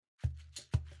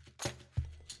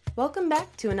Welcome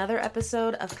back to another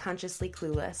episode of Consciously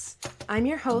Clueless. I'm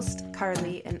your host,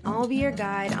 Carly, and I'll be your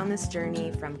guide on this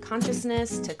journey from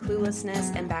consciousness to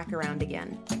cluelessness and back around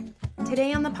again.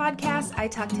 Today on the podcast, I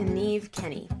talk to Niamh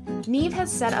Kenny. Niamh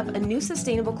has set up a new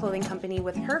sustainable clothing company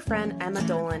with her friend Emma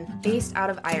Dolan, based out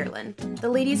of Ireland. The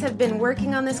ladies have been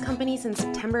working on this company since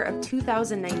September of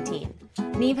 2019.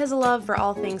 Niamh has a love for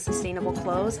all things sustainable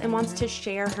clothes and wants to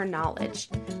share her knowledge.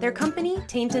 Their company,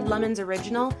 Tainted Lemons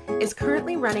Original, is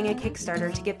currently running a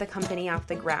Kickstarter to get the company off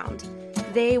the ground.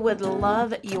 They would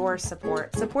love your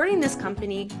support. Supporting this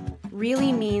company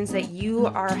really means that you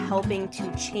are helping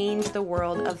to change the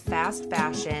world of fast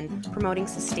fashion, promoting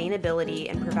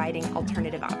sustainability and providing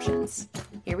alternative options.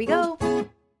 Here we go.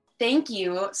 Thank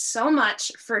you so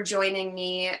much for joining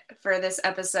me for this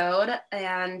episode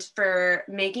and for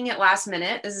making it last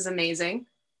minute. This is amazing.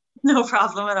 No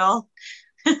problem at all.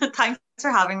 Thanks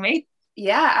for having me.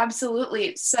 Yeah,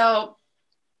 absolutely. So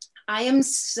I am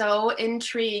so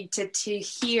intrigued to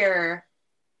hear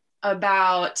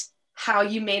about how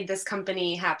you made this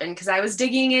company happen, because I was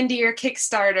digging into your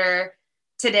Kickstarter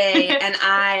today and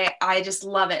I just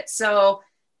love it. So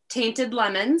Tainted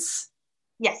Lemons,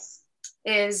 yes,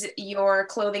 is your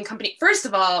clothing company. First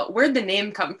of all, where'd the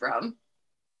name come from?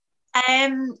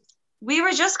 We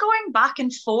were just going back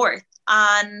and forth,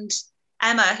 and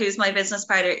Emma, who's my business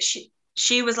partner,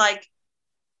 she was like,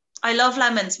 I love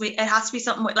lemons. It has to be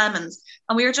something with lemons.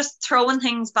 And we were just throwing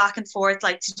things back and forth,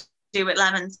 like to do with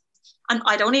lemons. And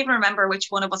I don't even remember which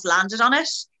one of us landed on it.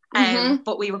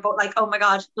 But we were both like, oh my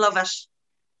God, love it.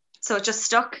 So it just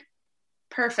stuck.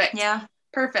 Perfect. Yeah.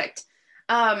 Perfect.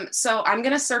 So I'm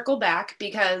going to circle back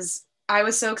because I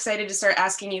was so excited to start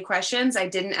asking you questions. I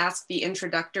didn't ask the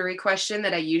introductory question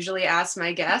that I usually ask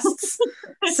my guests.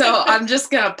 So I'm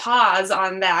just going to pause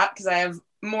on that because I have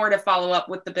more to follow up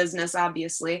with the business,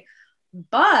 obviously.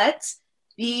 But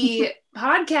the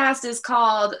podcast is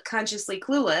called Consciously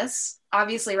Clueless.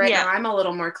 Obviously, right now I'm a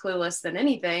little more clueless than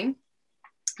anything.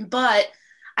 But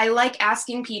I like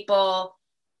asking people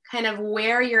kind of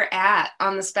where you're at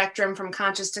on the spectrum from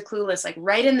conscious to clueless, like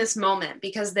right in this moment,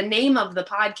 because the name of the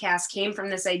podcast came from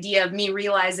this idea of me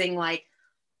realizing, like,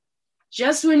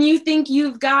 just when you think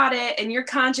you've got it and you're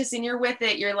conscious and you're with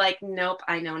it, you're like, nope,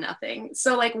 I know nothing.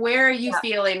 So like, where are you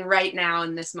feeling right now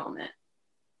in this moment?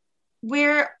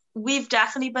 We've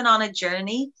definitely been on a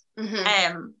journey.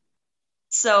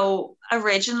 So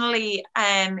originally,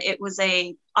 it was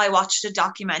I watched a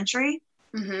documentary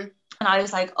and I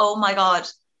was like, oh my God,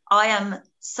 I am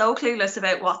so clueless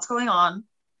about what's going on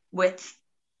with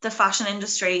the fashion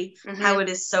industry, how it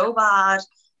is so bad,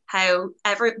 I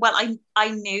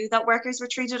knew that workers were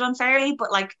treated unfairly,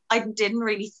 but like I didn't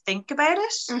really think about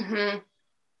it.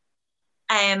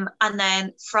 And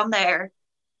then from there,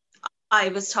 I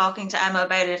was talking to Emma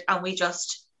about it and we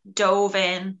just dove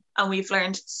in and we've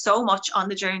learned so much on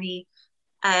the journey.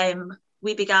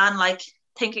 We began like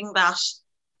thinking that,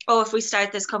 oh, if we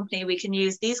start this company, we can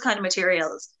use these kind of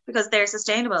materials because they're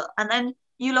sustainable. And then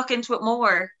you look into it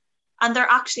more and they're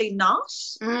actually not.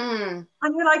 And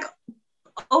you're like,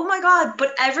 oh my God,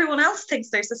 but everyone else thinks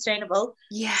they're sustainable.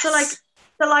 Yes. So like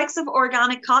the likes of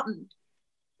organic cotton,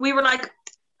 we were like,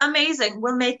 amazing,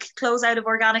 we'll make clothes out of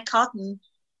organic cotton.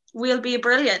 We'll be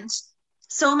brilliant.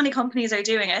 So many companies are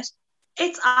doing it.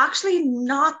 It's actually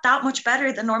not that much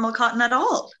better than normal cotton at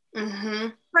all.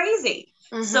 Crazy.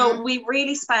 So we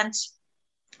really spent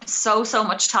so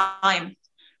much time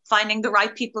finding the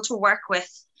right people to work with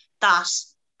that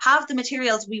have the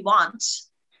materials we want,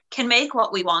 can make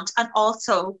what we want, and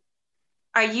also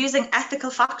are using ethical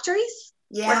factories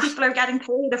where people are getting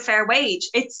paid a fair wage.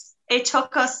 It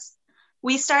took us,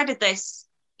 we started this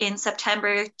in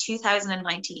September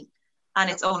 2019 and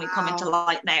it's only coming to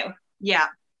light now. Yeah.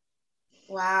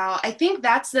 Wow. I think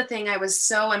that's the thing I was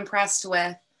so impressed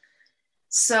with.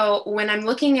 So when I'm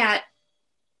looking at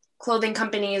clothing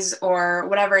companies or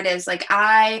whatever it is, like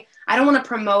I don't want to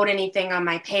promote anything on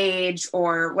my page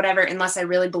or whatever unless I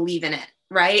really believe in it,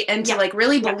 right? And to like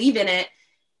really believe in it,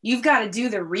 you've got to do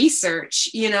the research,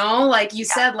 like you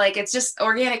said, like it's just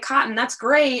organic cotton. That's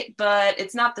great, but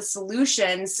it's not the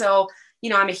solution. So,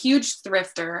 I'm a huge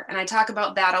thrifter and I talk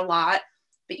about that a lot,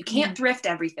 but you can't thrift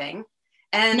everything.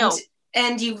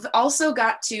 And you've also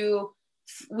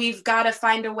we've got to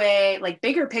find a way, like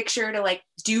bigger picture, to like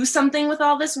do something with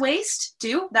all this waste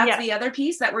too. That's the other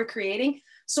piece that we're creating.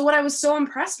 So what I was so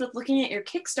impressed with looking at your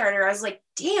Kickstarter, I was like,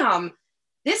 damn,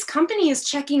 this company is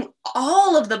checking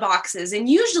all of the boxes. And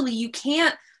usually you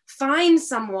can't find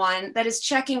someone that is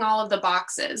checking all of the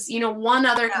boxes. One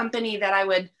other company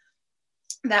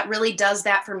that really does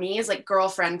that for me is like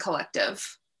Girlfriend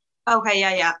Collective. Okay.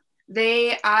 Yeah.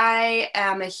 I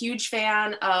am a huge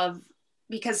fan of,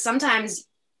 because sometimes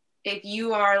if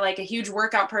you are like a huge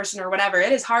workout person or whatever,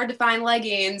 it is hard to find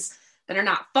leggings that are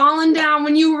not falling down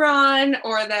when you run,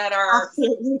 or that are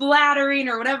flattering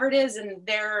or whatever it is. And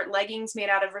their leggings made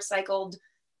out of recycled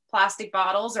plastic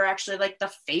bottles are actually like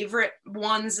the favorite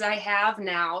ones I have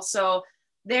now. So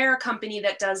they're a company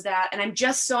that does that. And I'm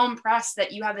just so impressed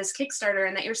that you have this Kickstarter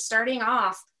and that you're starting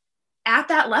off at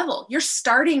that level. You're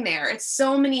starting there. It's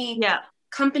so many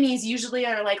companies usually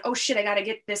are like, oh shit, I got to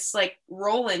get this like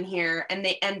rolling here. And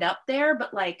they end up there.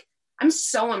 But like, I'm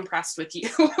so impressed with you.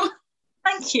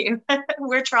 Thank you.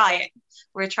 We're trying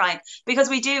because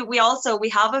we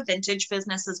have a vintage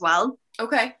business as well.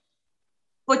 Okay.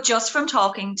 But just from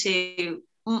talking to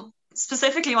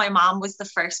specifically my mom was the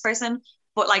first person,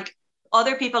 but like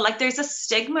other people, like there's a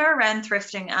stigma around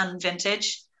thrifting and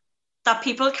vintage that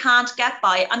people can't get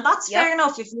by. And that's fair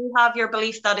enough if you have your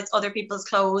belief that it's other people's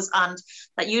clothes and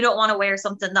that you don't want to wear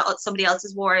something that somebody else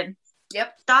has worn.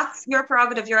 Yep. That's your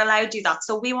prerogative. You're allowed to do that.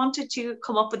 So we wanted to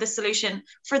come up with a solution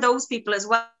for those people as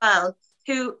well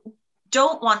who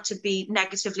don't want to be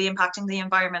negatively impacting the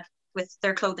environment with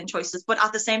their clothing choices, but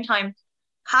at the same time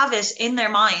have it in their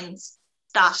minds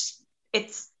that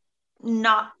it's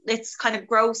kind of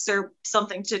gross or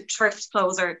something to thrift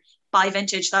clothes or buy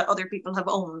vintage that other people have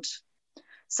owned.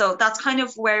 So that's kind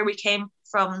of where we came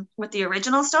from with the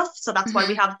original stuff. So that's why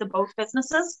we have the both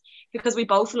businesses, because we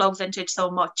both love vintage so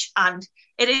much, and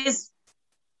it is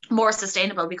more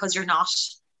sustainable because you're not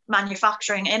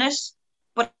manufacturing in it,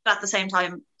 but at the same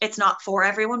time it's not for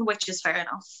everyone, which is fair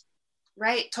enough.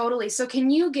 Right, totally. So can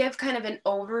you give kind of an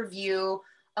overview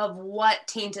of what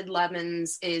Tainted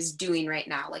Lemons is doing right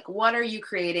now? Like, what are you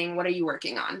creating? What are you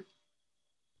working on?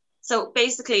 So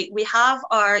basically we have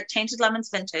our Tainted Lemons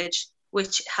vintage,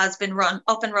 which has been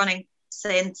up and running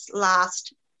since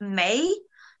last May.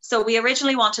 So we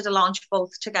originally wanted to launch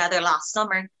both together last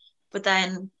summer, but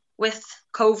then with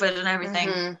COVID and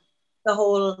everything, the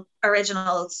whole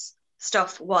originals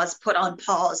stuff was put on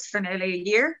pause for nearly a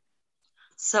year.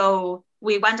 So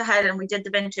we went ahead and we did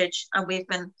the vintage, and we've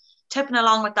been tipping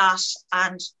along with that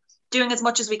and doing as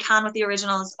much as we can with the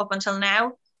originals up until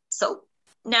now. So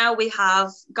now we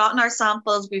have gotten our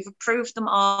samples, we've approved them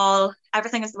all,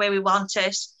 everything is the way we want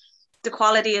it, the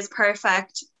quality is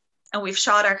perfect, and we've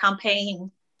shot our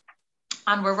campaign,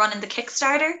 and we're running the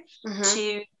Kickstarter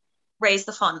to raise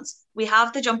the funds. We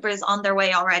have the jumpers on their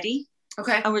way already.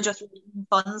 Okay. And we're just raising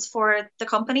funds for the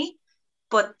company.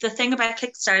 But the thing about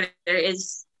Kickstarter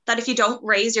is that if you don't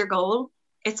raise your goal,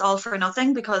 it's all for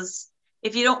nothing, because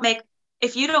if you don't make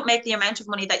the amount of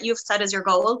money that you've set as your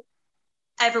goal,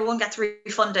 everyone gets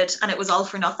refunded, and it was all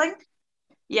for nothing.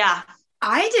 Yeah.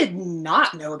 I did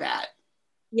not know that.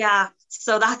 Yeah.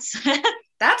 So that's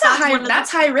that's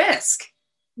high risk.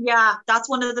 Yeah, that's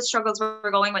one of the struggles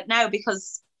we're going with now,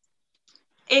 because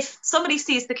if somebody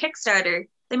sees the Kickstarter,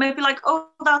 they might be like, oh,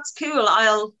 that's cool,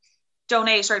 I'll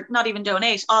donate, or not even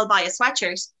donate, I'll buy a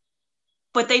sweatshirt.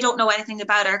 But they don't know anything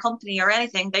about our company or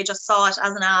anything. They just saw it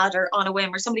as an ad or on a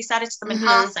whim, or somebody said it to them in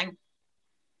passing.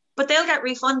 But they'll get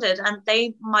refunded, and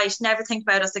they might never think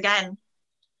about us again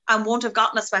and won't have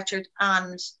gotten a sweatshirt,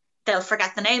 and they'll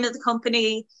forget the name of the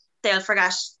company, they'll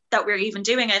forget that we're even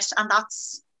doing it, and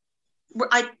that's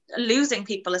losing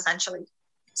people essentially.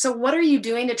 So what are you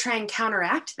doing to try and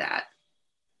counteract that?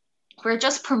 We're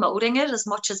just promoting it as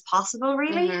much as possible,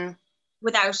 really,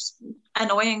 without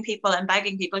annoying people and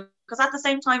begging people, because at the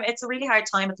same time it's a really hard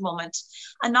time at the moment,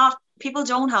 and people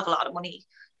don't have a lot of money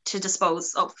to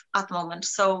dispose of at the moment.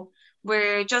 So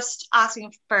we're just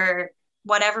asking for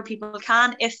whatever people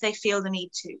can if they feel the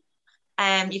need to.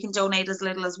 You can donate as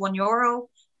little as €1,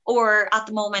 or at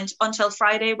the moment until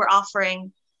Friday we're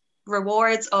offering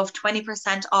rewards of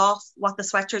 20% off what the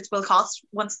sweatshirts will cost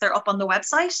once they're up on the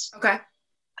website. Okay.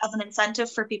 As an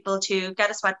incentive for people to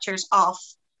get a sweatshirt off,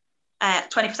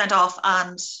 20% off,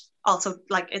 and also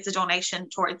like it's a donation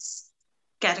towards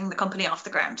getting the company off the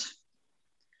ground.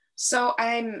 So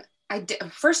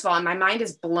first of all, my mind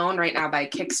is blown right now by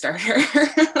Kickstarter.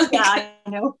 Yeah, I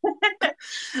know.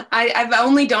 I've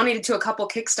only donated to a couple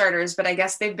Kickstarters, but I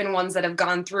guess they've been ones that have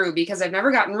gone through, because I've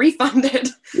never gotten refunded.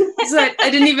 So I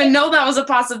didn't even know that was a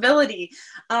possibility.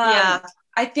 Yeah.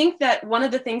 I think that one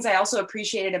of the things I also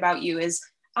appreciated about you is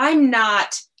I'm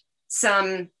not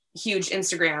some huge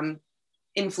Instagram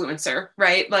influencer,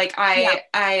 right? Like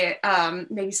I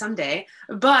maybe someday,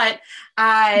 but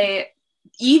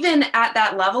even at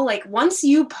that level, like once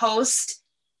you post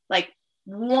like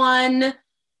one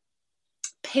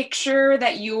picture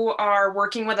that you are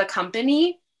working with a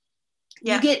company,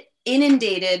 you get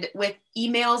inundated with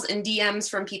emails and DMs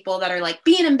from people that are like,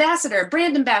 be an ambassador,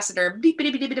 brand ambassador, blah,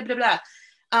 blah, blah, blah, blah,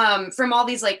 blah, from all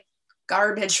these like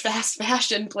garbage fast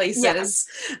fashion places.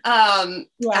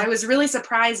 I was really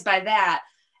surprised by that.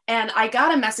 And I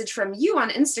got a message from you on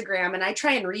Instagram, and I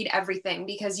try and read everything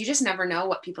because you just never know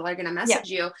what people are going to message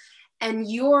you. And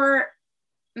your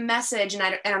message, and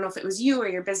I don't know if it was you or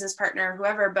your business partner or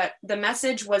whoever, but the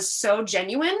message was so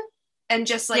genuine and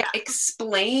just like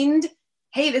explained,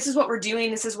 hey, this is what we're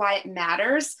doing, this is why it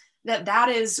matters, that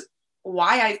is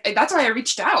why that's why I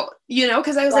reached out, you know,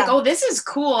 because I was like, oh, this is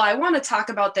cool, I want to talk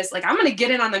about this, like I'm going to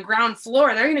get in on the ground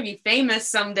floor, they're going to be famous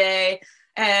someday,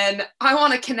 and I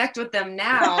want to connect with them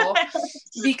now.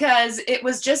 Because it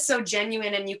was just so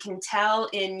genuine, and you can tell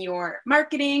in your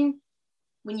marketing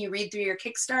when you read through your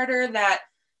Kickstarter that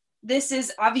this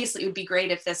is, obviously it would be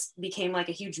great if this became like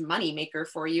a huge money maker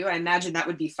for you. I imagine that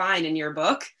would be fine in your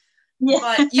book.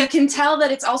 But you can tell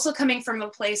that it's also coming from a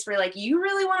place where like you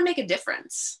really want to make a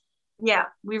difference. Yeah,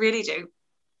 we really do.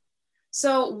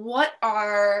 So what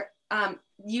are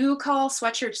you call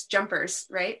sweatshirts jumpers,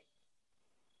 right?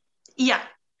 Yeah.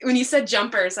 When you said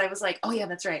jumpers, I was like, oh yeah,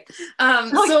 that's right.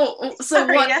 So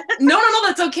sorry, what? No,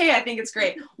 that's okay. I think it's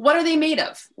great. What are they made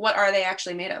of? What are they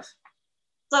actually made of?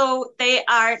 So they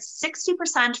are 60%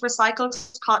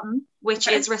 recycled cotton, which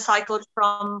is recycled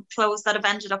from clothes that have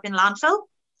ended up in landfill.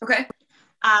 Okay.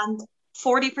 And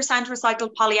 40%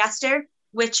 recycled polyester,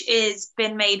 which is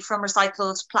been made from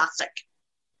recycled plastic.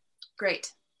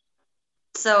 Great.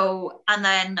 So, and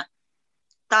then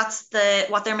that's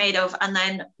what they're made of. And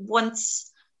then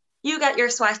once you get your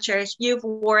sweatshirt, you've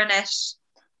worn it,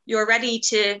 you're ready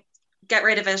to get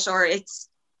rid of it, or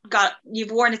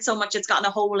you've worn it so much it's gotten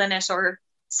a hole in it or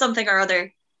something or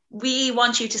other, we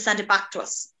want you to send it back to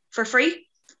us for free.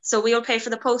 So we'll pay for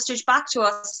the postage back to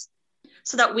us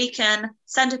so that we can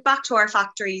send it back to our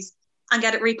factories and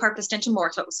get it repurposed into more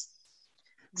clothes,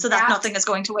 so that nothing is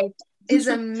going to waste. Is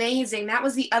amazing. That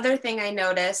was the other thing I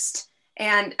noticed.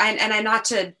 And I not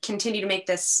to continue to make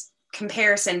this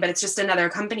comparison, but it's just another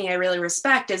company I really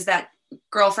respect, is that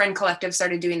Girlfriend Collective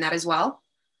started doing that as well.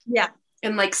 Yeah.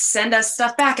 And like send us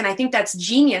stuff back. And I think that's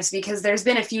genius, because there's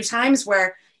been a few times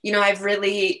where, you know, I've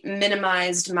really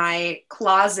minimized my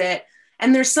closet,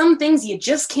 and there's some things you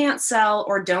just can't sell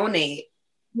or donate.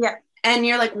 Yeah. And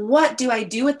you're like, what do I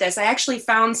do with this? I actually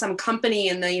found some company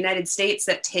in the United States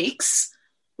that takes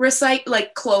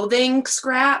like clothing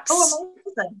scraps. Oh,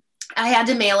 amazing. I had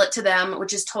to mail it to them,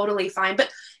 which is totally fine. But,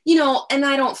 you know, and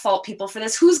I don't fault people for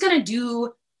this. Who's going to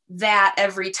do that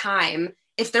every time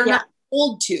if they're not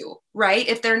told to, right?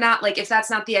 If they're not like, if that's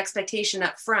not the expectation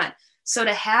up front. So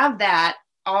to have that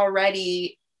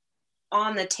already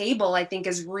on the table, I think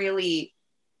is really,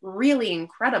 really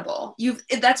incredible.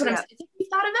 That's what I'm saying. You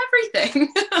thought of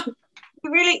everything.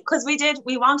 Really, because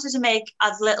we wanted to make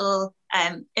as little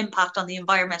impact on the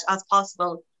environment as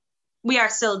possible. We are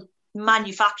still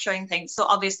manufacturing things, so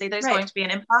obviously there's going to be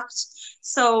an impact.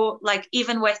 So like,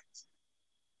 even with,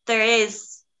 there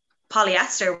is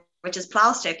polyester, which is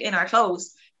plastic, in our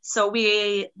clothes. So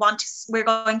we're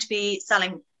going to be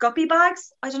selling guppy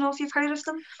bags. I don't know if you've heard of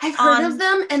them. I've heard of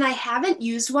them, and I haven't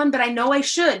used one, but I know I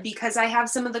should, because I have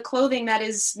some of the clothing that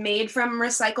is made from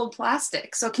recycled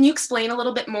plastic. So can you explain a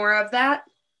little bit more of that?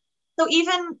 So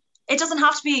even, it doesn't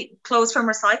have to be clothes from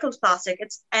recycled plastic.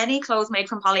 It's any clothes made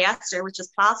from polyester, which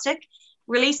is plastic,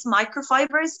 release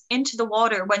microfibers into the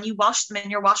water when you wash them in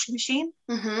your washing machine,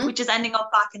 which is ending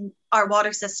up back in our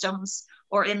water systems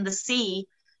or in the sea.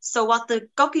 So what the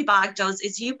guppy bag does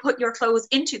is you put your clothes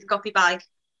into the guppy bag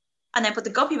and then put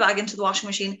the guppy bag into the washing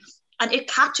machine, and it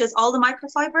catches all the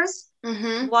microfibers while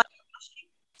you're washing,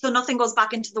 so nothing goes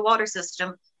back into the water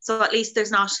system. So at least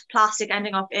there's not plastic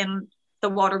ending up in the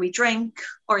water we drink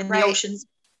or in the oceans,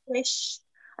 fish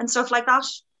and stuff like that.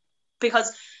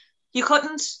 Because you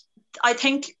couldn't, I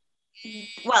think,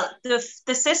 well, the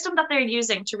system that they're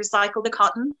using to recycle the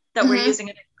cotton that we're using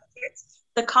in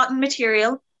the cotton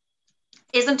material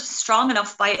isn't strong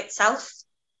enough by itself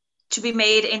to be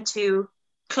made into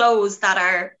clothes that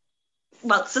are,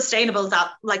 well, sustainable,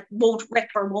 that like won't rip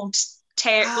or won't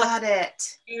tear,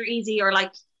 tear easy, or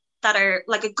like that are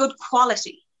like a good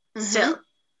quality still.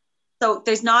 So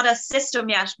there's not a system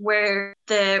yet where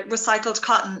the recycled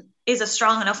cotton is a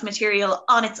strong enough material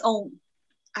on its own.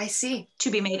 I see.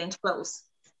 To be made into clothes.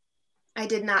 I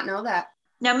did not know that.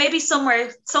 Now, maybe someone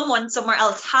somewhere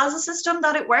else has a system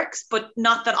that it works, but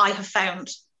not that I have found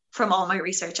from all my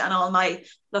research and all my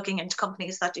looking into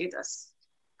companies that do this.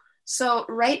 So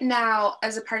right now,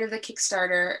 as a part of the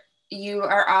Kickstarter, you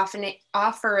are often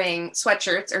offering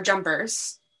sweatshirts or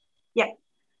jumpers. Yeah.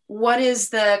 what is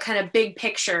the kind of big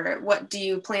picture? What do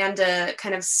you plan to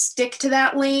kind of stick to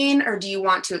that lane, or do you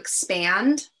want to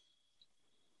expand?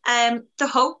 The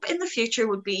hope in the future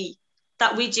would be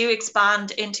that we do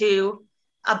expand into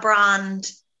a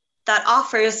brand that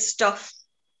offers stuff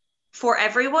for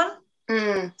everyone,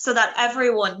 so that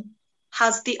everyone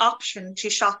has the option to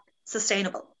shop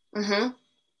sustainable. Mm-hmm.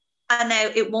 And now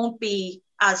it won't be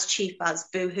as cheap as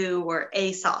Boohoo or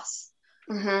ASOS.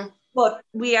 Mm-hmm. But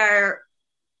we are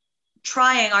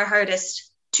trying our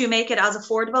hardest to make it as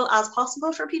affordable as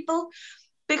possible for people,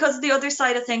 because the other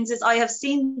side of things is I have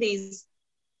seen these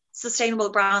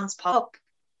sustainable brands pop up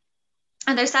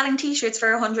and they're selling t-shirts for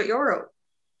 €100,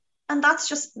 and that's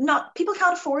just not, people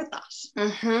can't afford that.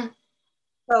 Mm-hmm.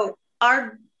 So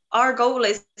our goal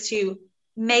is to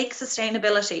make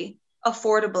sustainability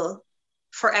affordable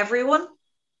for everyone,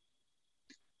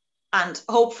 and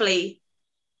hopefully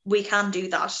we can do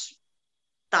that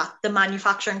the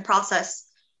manufacturing process,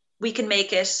 we can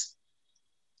make it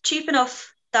cheap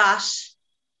enough that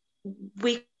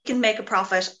we can make a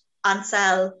profit and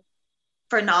sell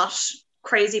for not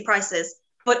crazy prices,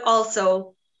 but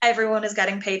also everyone is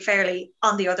getting paid fairly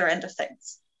on the other end of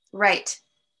things. Right.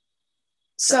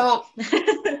 So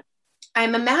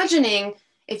I'm imagining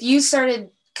if you started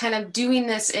kind of doing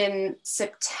this in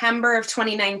September of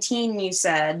 2019, you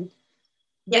said,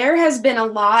 there has been a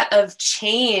lot of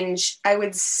change, I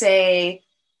would say,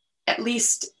 at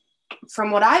least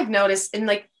from what I've noticed in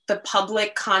like the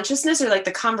public consciousness, or like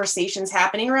the conversations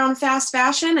happening around fast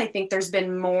fashion. I think there's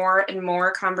been more and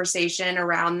more conversation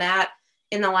around that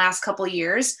in the last couple of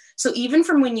years. So even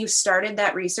from when you started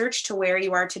that research to where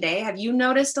you are today, have you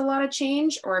noticed a lot of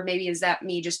change, or maybe is that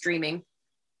me just dreaming?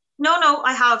 No,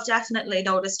 I have definitely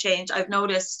noticed change. I've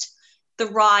noticed the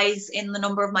rise in the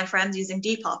number of my friends using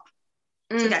Depop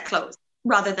to get clothes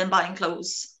rather than buying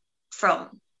clothes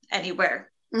from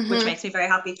anywhere, which makes me very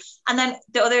happy. And then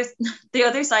the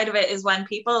other side of it is when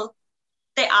people,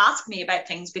 they ask me about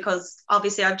things, because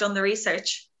obviously I've done the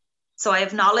research, so I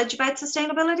have knowledge about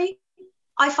sustainability.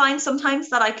 I find sometimes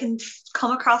that I can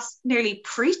come across nearly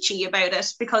preachy about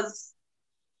it because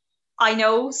I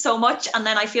know so much, and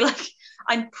then I feel like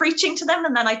I'm preaching to them,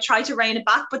 and then I try to rein it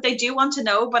back, but they do want to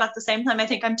know, but at the same time I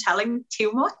think I'm telling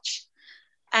too much.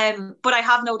 But I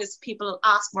have noticed people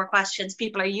ask more questions.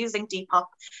 People are using Depop.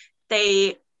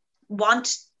 They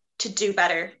want to do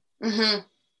better,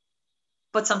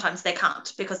 but sometimes they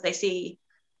can't because they see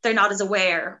they're not as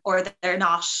aware, or they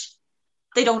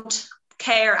don't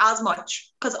care as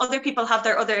much, because other people have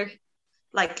their other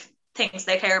like things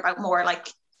they care about more. Like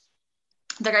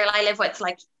the girl I live with,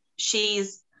 like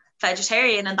she's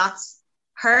vegetarian and that's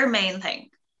her main thing.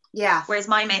 Yeah. Whereas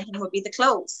my main thing would be the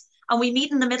clothes. And we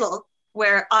meet in the middle,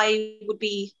 where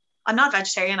I'm not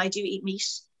vegetarian, I do eat meat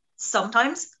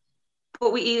sometimes,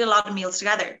 but we eat a lot of meals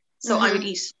together. So I would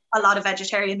eat a lot of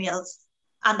vegetarian meals.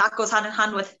 And that goes hand in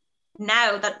hand with,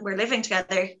 now that we're living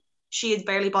together, she has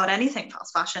barely bought anything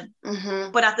fast fashion.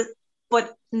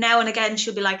 But now and again,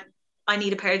 she'll be like, I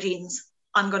need a pair of jeans.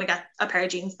 I'm going to get a pair of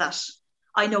jeans that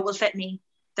I know will fit me.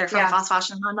 They're from fast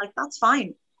fashion. And I'm like, that's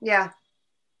fine. Yeah.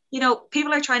 You know,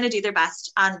 people are trying to do their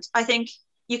best. And I think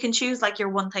you can choose like your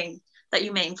one thing that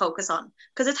you main focus on,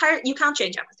 because it's hard. You can't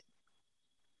change everything.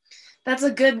 That's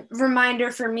a good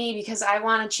reminder for me, because I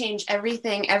want to change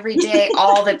everything every day,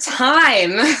 all the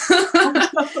time.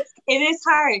 It is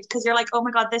hard because you're like, oh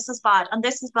my God, this is bad, and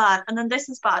this is bad, and then this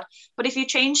is bad. But if you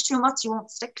change too much, you won't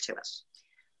stick to it.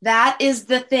 That is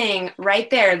the thing right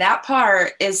there. That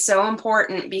part is so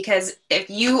important, because if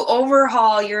you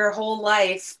overhaul your whole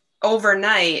life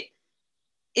overnight,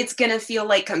 it's going to feel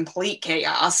like complete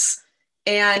chaos.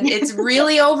 And it's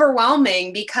really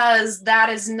overwhelming, because that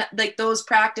is like those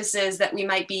practices that we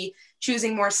might be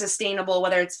choosing more sustainable,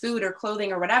 whether it's food or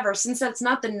clothing or whatever, since that's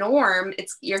not the norm,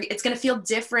 it's going to feel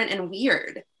different and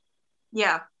weird.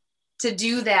 Yeah. To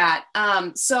do that.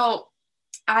 So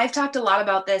I've talked a lot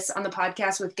about this on the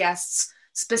podcast with guests,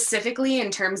 specifically in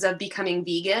terms of becoming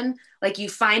vegan. Like, you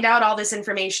find out all this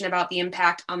information about the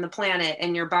impact on the planet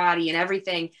and your body and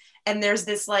everything. And there's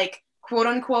this like quote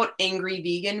unquote angry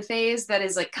vegan phase that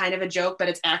is like kind of a joke, but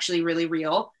it's actually really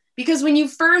real. Because when you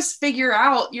first figure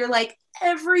out, you're like,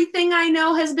 everything I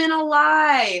know has been a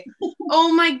lie.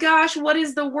 Oh my gosh, what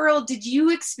is the world? Did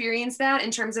you experience that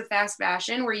in terms of fast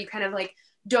fashion, where you kind of like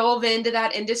dove into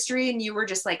that industry and you were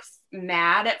just like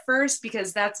mad at first?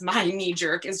 Because that's my knee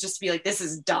jerk, is just to be like, this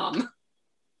is dumb.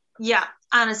 Yeah.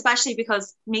 And especially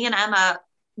because me and Emma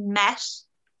met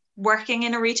working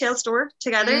in a retail store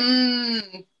together.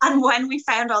 And when we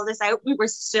found all this out, we were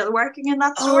still working in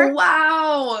that store. Oh,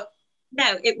 wow.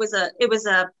 No, it was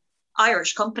a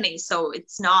Irish company, so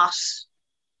it's not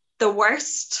the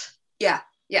worst. Yeah.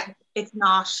 It's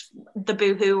not the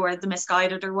boohoo or the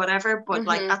misguided or whatever, but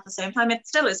like at the same time, it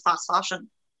still is fast fashion.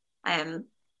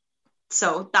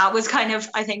 So that was kind of,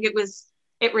 I think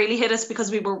it really hit us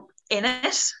because we were in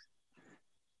it.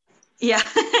 Yeah.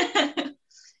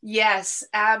 Yes,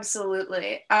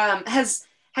 absolutely.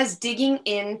 Has digging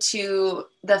into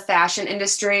the fashion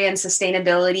industry and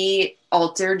sustainability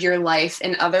altered your life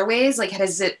in other ways? Like,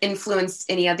 has it influenced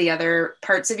any of the other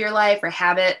parts of your life or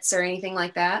habits or anything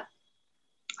like that?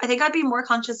 I think I'd be more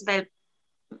conscious about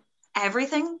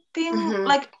everything being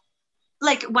like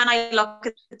when I look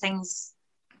at things,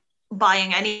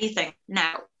 buying anything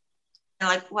now, I'm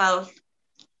like, well,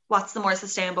 what's the more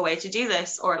sustainable way to do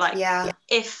this? Or like,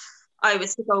 if I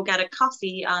was to go get a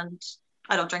coffee, and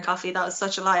I don't drink coffee, that was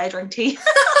such a lie, I drink tea.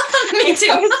 Me too.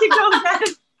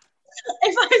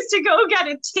 If I was to go get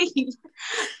a tea,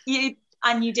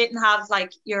 you didn't have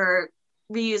like your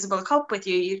reusable cup with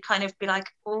you, you'd kind of be like,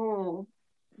 oh,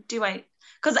 do I?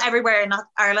 Because everywhere in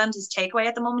Ireland is takeaway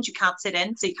at the moment. You can't sit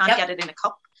in, so you can't get it in a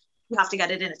cup. You have to get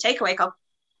it in a takeaway cup.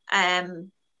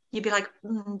 You'd be like,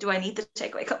 do I need the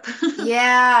takeaway cup?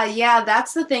 Yeah.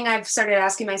 That's the thing I've started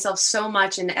asking myself so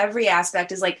much in every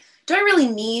aspect is like, do I really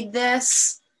need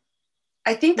this?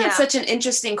 I think that's such an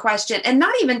interesting question, and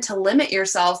not even to limit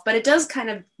yourself, but it does kind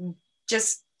of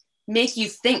just make you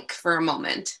think for a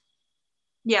moment.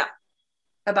 Yeah.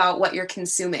 About what you're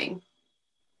consuming.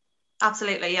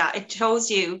 Absolutely, yeah. It shows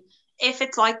you if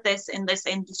it's like this in this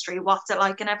industry, what's it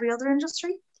like in every other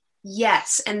industry?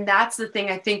 Yes, and that's the thing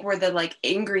I think where the like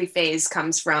angry phase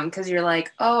comes from, because you're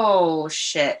like, oh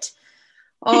shit.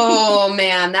 Oh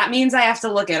man, that means I have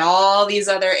to look at all these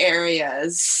other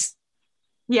areas.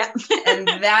 Yeah. And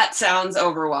that sounds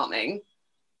overwhelming.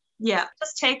 Yeah,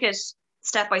 just take it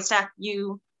step by step.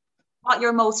 What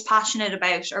you're most passionate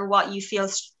about or what you feel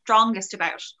strongest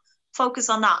about, focus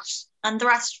on that, and the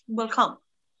rest will come,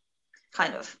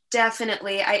 kind of.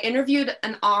 Definitely. I interviewed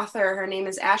an author. Her name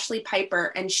is Ashley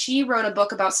Piper, and she wrote a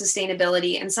book about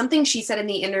sustainability. And something she said in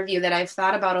the interview that I've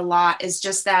thought about a lot is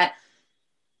just that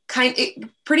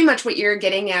pretty much what you're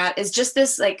getting at is just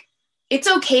this, like, it's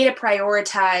okay to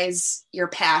prioritize your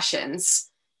passions.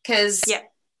 Because,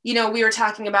 we were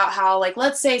talking about how, like,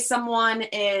 let's say someone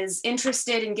is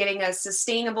interested in getting a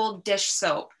sustainable dish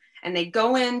soap, and they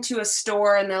go into a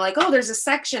store and they're like, oh, there's a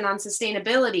section on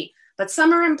sustainability, but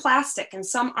some are in plastic and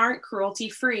some aren't cruelty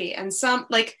free. And some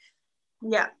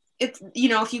it's,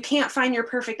 if you can't find your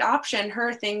perfect option,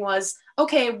 her thing was,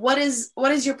 okay, what is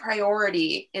your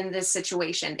priority in this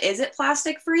situation? Is it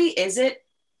plastic free? Is it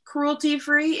cruelty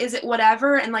free? Is it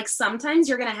whatever? And like, sometimes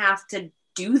you're going to have to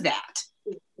do that.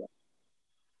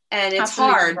 And it's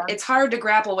hard. It's hard to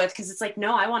grapple with because it's like,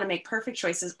 no, I want to make perfect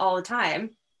choices all the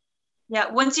time. Yeah,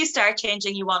 once you start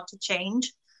changing, you want to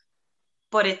change,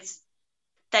 but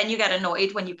then you get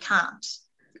annoyed when you can't.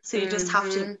 So you just have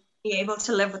to be able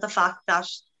to live with the fact that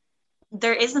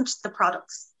there isn't the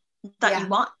products that you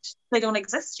want. They don't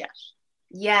exist yet.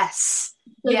 Yes.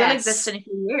 They will exist in a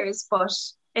few years, but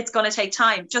it's going to take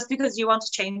time. Just because you want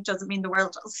to change doesn't mean the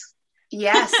world does.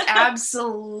 Yes,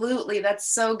 absolutely. That's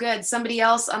so good. Somebody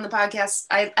else on the podcast,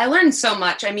 I learned so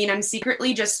much. I mean, I'm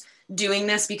secretly just doing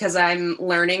this because I'm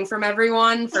learning from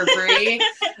everyone for free.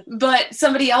 But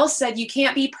somebody else said you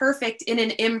can't be perfect in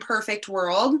an imperfect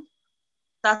world.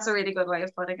 That's a really good way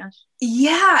of putting it.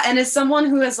 Yeah. And as someone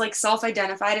who has like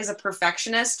self-identified as a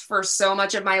perfectionist for so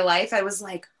much of my life, I was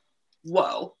like,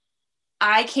 whoa,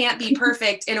 I can't be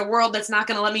perfect in a world that's not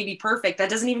going to let me be perfect. That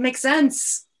doesn't even make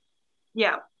sense.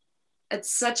 Yeah. It's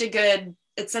such a good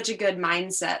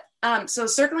mindset. So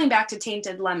circling back to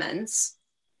Tainted Lemons,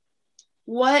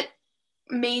 what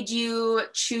made you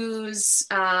choose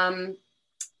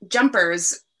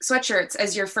jumpers, sweatshirts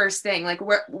as your first thing? Like,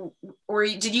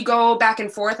 did you go back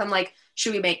and forth on like,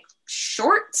 should we make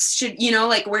shorts?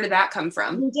 Where did that come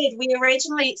from? We did. We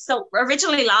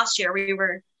originally last year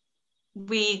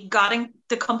we got in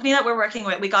the company that we're working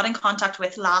with. We got in contact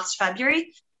with last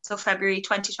February. So February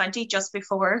 2020, just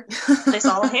before this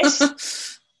all hit.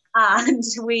 And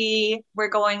we were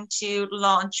going to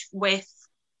launch with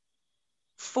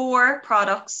 4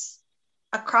 products: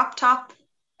 a crop top,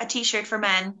 a t-shirt for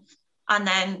men, and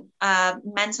then a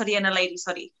men's hoodie and a ladies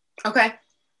hoodie. Okay.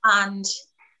 And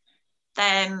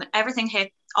then everything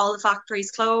hit, all the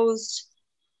factories closed.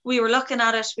 We were looking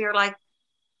at it, we were like,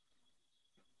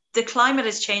 the climate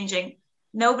is changing.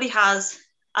 Nobody has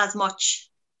as much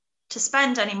to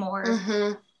spend anymore.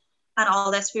 And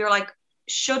all this. We were like,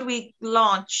 should we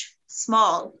launch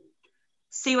small,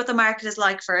 see what the market is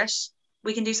like for it?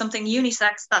 We can do something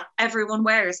unisex that everyone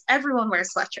wears. Everyone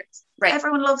wears sweatshirts. Right.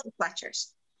 Everyone loves a sweatshirt.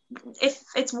 if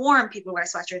it's warm, people wear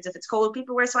sweatshirts. If it's cold,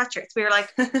 people wear sweatshirts. We were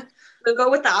like, we'll go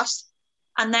with that.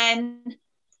 And then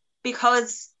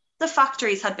because the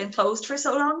factories had been closed for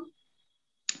so long,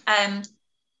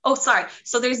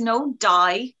 so there's no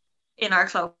dye in our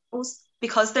clothes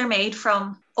because they're made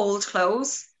from old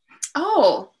clothes.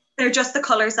 Oh. They're just the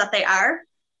colours that they are.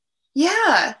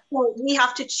 Yeah. So we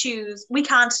have to choose. We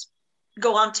can't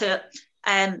go on to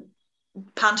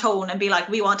Pantone and be like,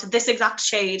 we wanted this exact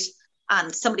shade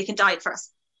and somebody can dye it for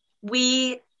us.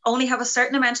 We only have a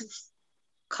certain amount of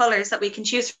colours that we can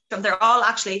choose from. They're all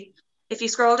actually, if you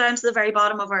scroll down to the very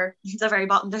bottom,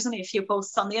 there's only a few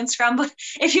posts on the Instagram, but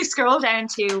if you scroll down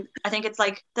to, I think it's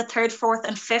like the 3rd, 4th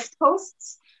and 5th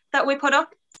posts that we put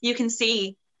up, you can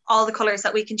see all the colours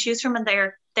that we can choose from, and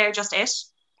they're just it.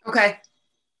 Okay.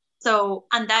 So,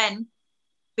 and then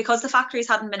because the factories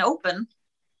hadn't been open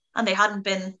and they hadn't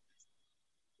been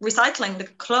recycling the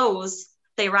clothes,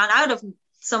 they ran out of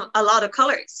a lot of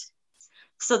colours.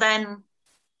 So then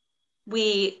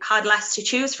we had less to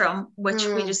choose from, which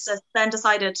we just then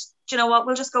decided, do you know what,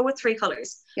 we'll just go with 3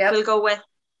 colours. Yep. We'll go with,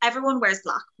 everyone wears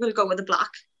black, we'll go with the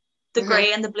black. The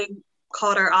grey and the blue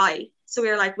caught our eye, so we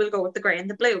were like, we'll go with the grey and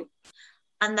the blue,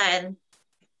 and then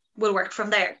we'll work from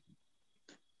there.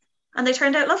 And they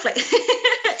turned out lovely,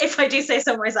 if I do say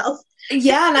so myself.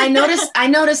 Yeah, and I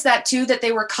noticed that too, that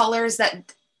they were colors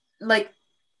that, like,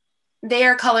 they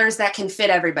are colors that can fit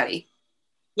everybody.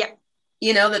 Yeah.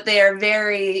 You know, that they are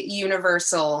very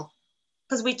universal.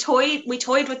 Because we toyed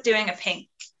with doing a pink.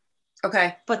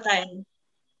 Okay. But then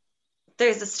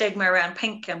there's a stigma around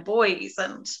pink and boys,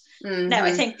 and now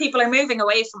I think people are moving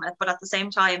away from it, but at the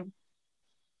same time,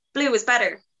 blue is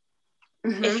better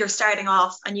if you're starting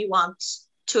off and you want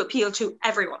to appeal to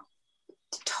everyone.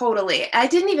 Totally. I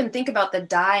didn't even think about the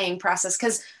dyeing process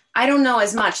because I don't know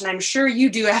as much, and I'm sure you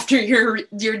do after your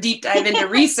deep dive into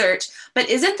research, but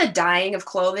isn't the dyeing of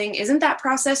clothing, isn't that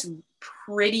process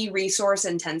pretty resource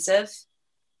intensive?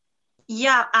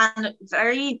 Yeah, and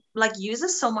very, like,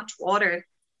 uses so much water.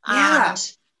 Yeah.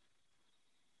 And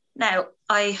now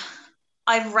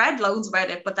I've read loads about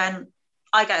it, but then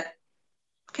I get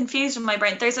confused in my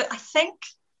brain. I think,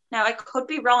 now I could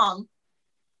be wrong,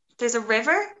 there's a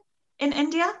river in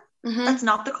India that's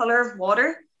not the color of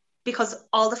water because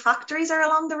all the factories are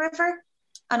along the river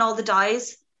and all the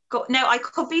dyes go. Now I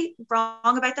could be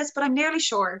wrong about this, but I'm nearly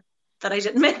sure that I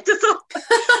didn't make this up.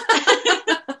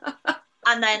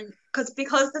 And then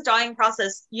because the dyeing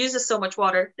process uses so much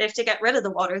water, they have to get rid of the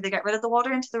water. They get rid of the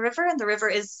water into the river, and the river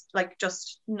is, like,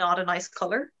 just not a nice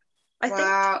color, I think.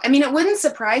 I mean, it wouldn't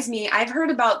surprise me. I've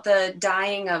heard about the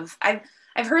dyeing of,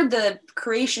 I've heard the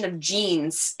creation of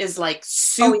jeans is, like,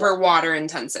 super water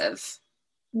intensive.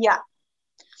 Yeah.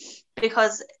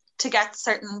 Because to get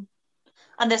certain,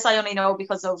 and this I only know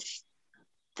because of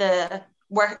the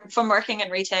work from working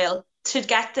in retail, to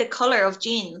get the color of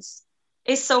jeans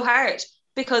is so hard.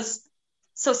 Because,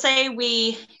 so say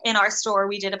in our store,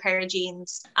 we did a pair of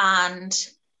jeans and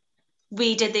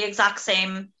we did the exact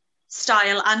same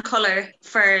style and color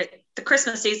for the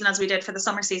Christmas season as we did for the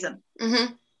summer season.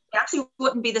 It actually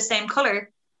wouldn't be the same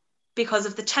color because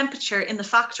of the temperature in the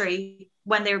factory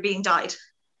when they were being dyed.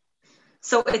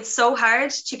 So it's so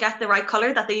hard to get the right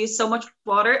color that they use so much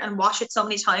water and wash it so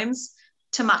many times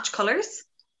to match colors.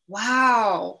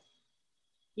 Wow.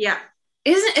 Yeah.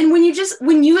 And when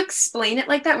you explain it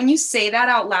like that, when you say that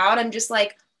out loud, I'm just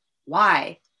like,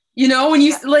 why? You know, when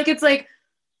you like, it's like,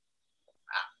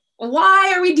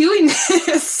 why are we doing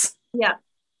this? Yeah.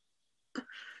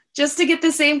 Just to get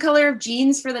the same color of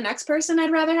jeans for the next person,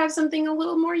 I'd rather have something a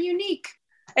little more unique.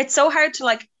 It's so hard to,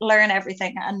 like, learn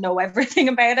everything and know everything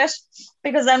about it,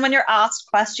 because then when you're asked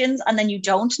questions and then you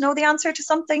don't know the answer to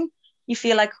something, you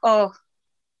feel like, oh,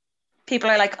 people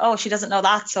are like, oh, she doesn't know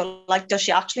that. So, like, does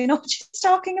she actually know what she's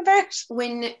talking about?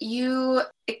 When you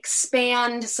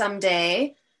expand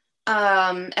someday,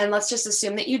 and let's just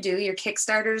assume that you do, your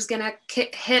Kickstarter is going to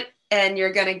hit and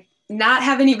you're going to not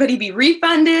have anybody be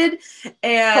refunded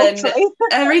and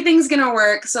everything's going to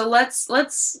work. So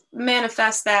let's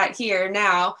manifest that here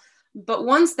now. But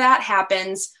once that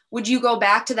happens, would you go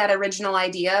back to that original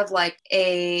idea of, like,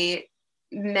 a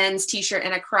men's t-shirt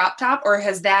and a crop top, or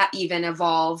has that even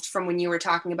evolved from when you were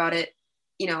talking about it,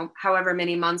 you know, however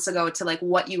many months ago, to, like,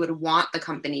 what you would want the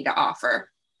company to offer?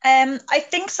 I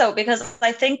think so, because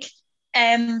I think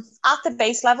at the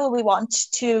base level, we want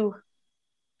to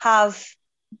have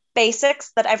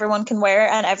basics that everyone can wear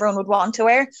and everyone would want to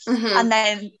wear. And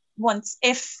then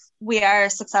if we are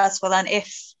successful and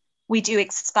if we do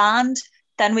expand,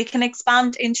 then we can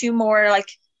expand into more, like,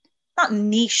 not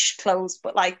niche clothes,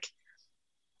 but, like,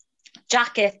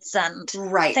 jackets and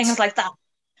things like that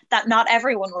that not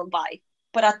everyone will buy,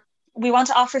 but we want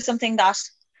to offer something that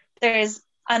there's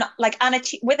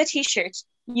with a t-shirt,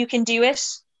 you can do it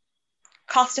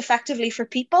cost effectively for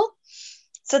people,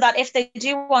 so that if they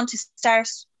do want to start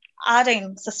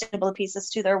adding sustainable pieces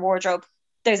to their wardrobe,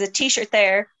 there's a t-shirt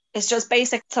there. It's just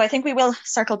basic. So I think we will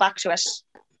circle back to it,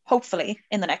 hopefully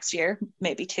in the next year,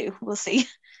 maybe 2. We'll see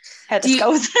how this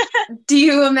goes.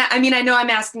 I mean, I know I'm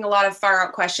asking a lot of far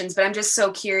out questions, but I'm just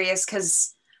so curious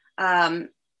because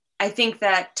I think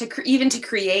that even to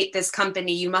create this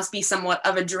company, you must be somewhat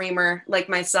of a dreamer like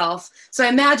myself. So I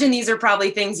imagine these are probably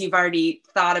things you've already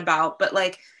thought about, but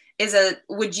like,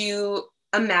 would you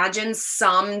imagine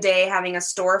someday having a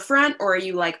storefront, or are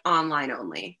you like online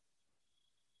only?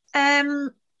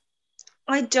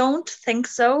 I don't think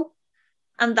so.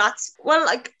 And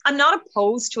I'm not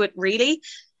opposed to it really,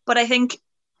 but I think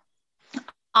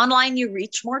online you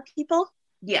reach more people.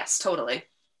 Yes, totally.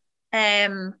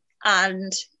 And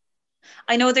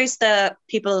I know there's the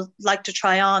people like to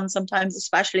try on sometimes,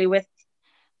 especially with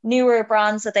newer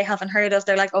brands that they haven't heard of.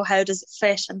 They're like, oh, how does it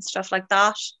fit and stuff like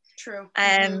that. True.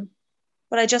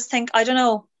 But I just think, I don't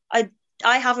know, I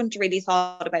haven't really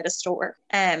thought about a store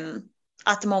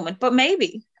at the moment, but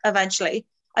maybe eventually.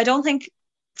 I don't think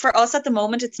for us at the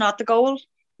moment it's not the goal.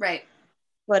 Right.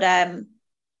 But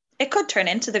it could turn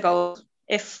into the goal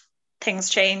if things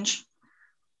change.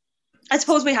 I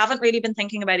suppose we haven't really been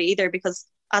thinking about it either, because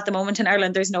at the moment in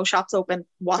Ireland there's no shops open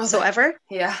whatsoever.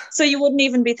 Yeah. So you wouldn't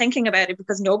even be thinking about it,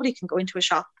 because nobody can go into a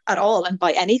shop at all and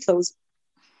buy any clothes.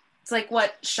 It's like,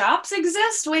 what, shops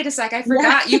exist? Wait a sec, I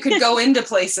forgot you could go into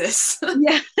places.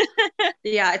 Yeah.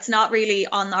 Yeah, it's not really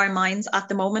on our minds at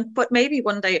the moment, but maybe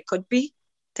one day it could be.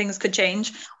 Things could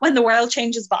change. When the world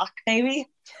changes back, maybe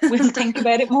we'll think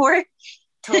about it more.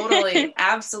 Totally.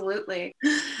 Absolutely.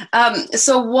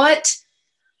 So what,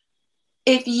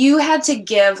 if you had to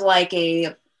give like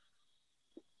a,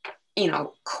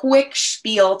 quick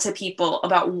spiel to people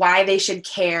about why they should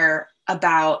care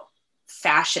about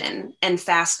fashion and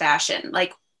fast fashion,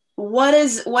 like what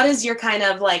is your kind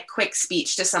of like quick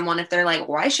speech to someone if they're like,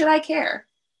 why should I care?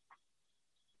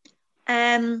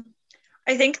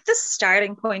 I think the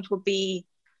starting point would be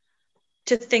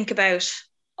to think about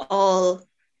all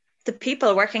the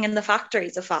people working in the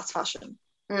factories of fast fashion.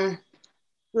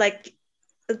 Like,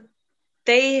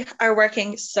 they are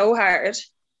working so hard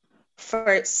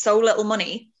for so little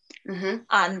money,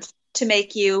 and to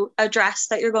make you a dress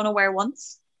that you're going to wear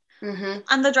once.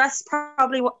 And the dress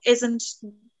probably isn't,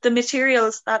 the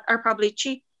materials that are probably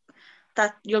cheap,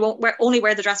 that you won't only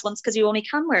wear the dress once because you only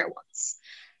can wear it once.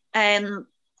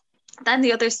 Then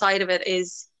the other side of it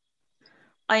is,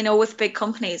 I know with big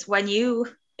companies,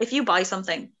 if you buy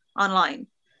something online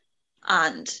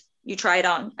and you try it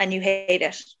on and you hate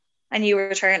it and you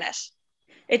return it,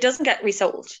 it doesn't get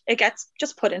resold. It gets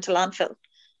just put into landfill.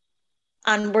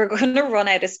 And we're going to run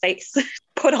out of space to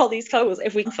put all these clothes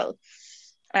if we can fill.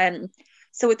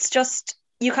 So it's just,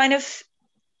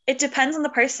 it depends on the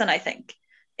person, I think.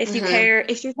 If you care,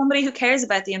 if you're somebody who cares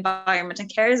about the environment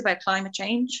and cares about climate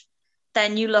change,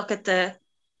 then you look at the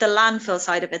landfill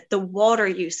side of it, the water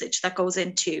usage that goes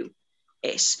into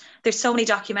it. There's so many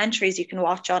documentaries you can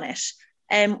watch on it.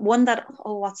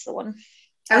 What's the one?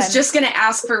 I was just going to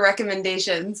ask for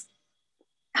recommendations.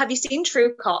 Have you seen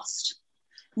True Cost?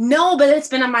 No, but it's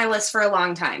been on my list for a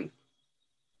long time.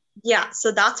 Yeah,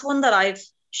 so that's one that I've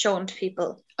shown to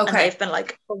people. Okay. And they've been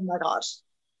like, oh my God.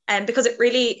 Because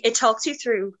it talks you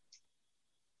through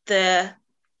the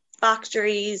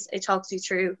factories, it talks you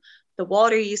through the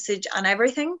water usage and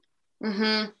everything.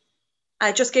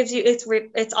 It just gives you,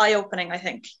 it's eye-opening, I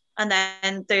think. And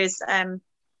then there's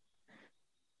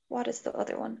what is the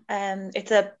other one?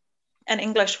 It's an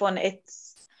English one.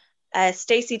 It's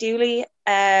Stacey Dooley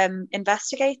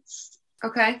Investigates.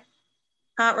 Okay.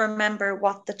 Can't remember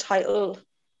what the title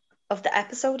of the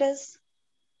episode is,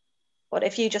 but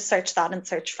if you just search that and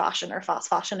search fashion or fast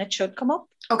fashion, it should come up.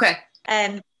 Okay.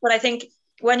 But I think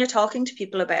when you're talking to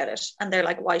people about it and they're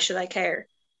like, why should I care?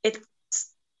 Is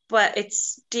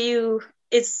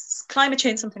climate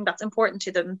change something that's important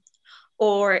to them,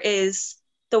 or is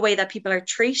the way that people are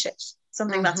treated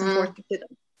something that's important to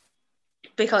them?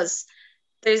 Because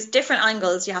there's different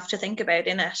angles you have to think about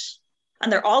in it,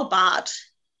 and they're all bad,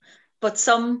 but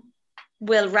some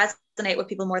will resonate with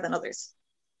people more than others.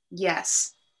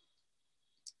 Yes,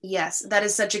 that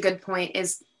is such a good point.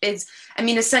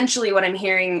 Essentially what I'm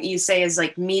hearing you say is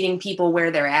like meeting people where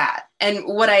they're at. And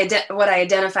what I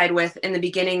identified with in the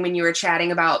beginning when you were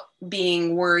chatting about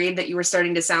being worried that you were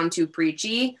starting to sound too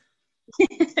preachy,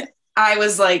 I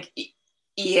was like,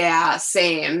 yeah,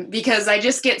 same, because I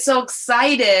just get so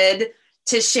excited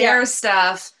to share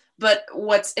stuff, But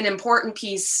what's an important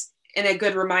piece and a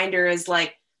good reminder is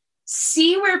like,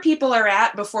 see where people are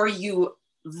at before you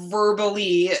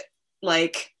verbally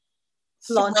like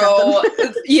launch at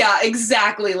them. Yeah,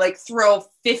 exactly. Like throw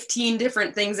 15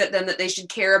 different things at them that they should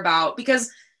care about. Because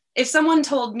if someone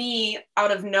told me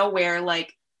out of nowhere,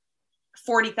 like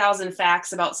 40,000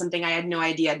 facts about something I had no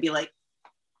idea, I'd be like,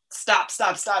 stop.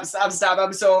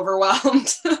 I'm so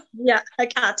overwhelmed. Yeah, I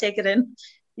can't take it in.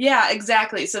 Yeah,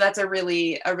 exactly. So that's a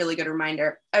really good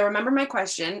reminder. I remember my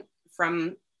question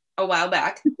from a while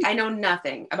back. I know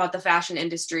nothing about the fashion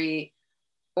industry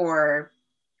or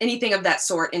anything of that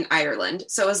sort in Ireland.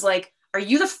 So it was like, are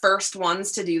you the first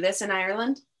ones to do this in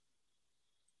Ireland?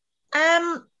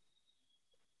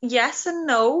 Yes and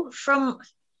no.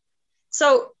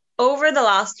 So over the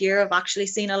last year, I've actually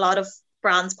seen a lot of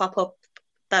brands pop up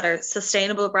that are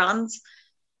sustainable brands,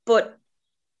 but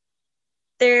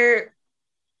I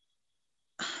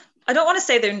don't want to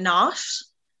say they're not,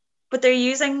 but they're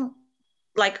using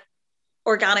like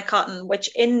organic cotton,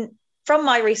 which from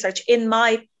my research, in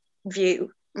my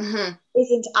view,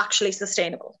 isn't actually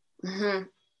sustainable. I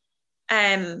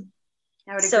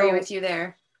would agree with you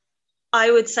there.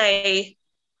 I would say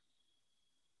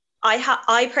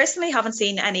I personally haven't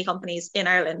seen any companies in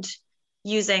Ireland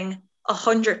using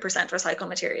 100% recycled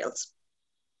materials.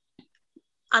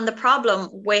 And the problem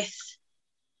with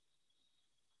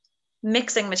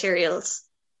mixing materials,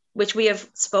 which we have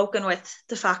spoken with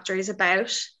the factories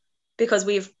about, because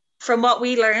from what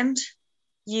we learned,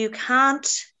 you can't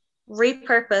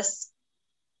repurpose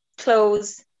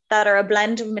clothes that are a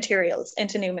blend of materials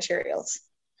into new materials.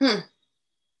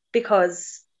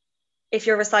 Because if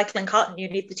you're recycling cotton, you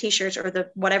need the t-shirt or the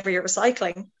whatever you're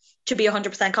recycling to be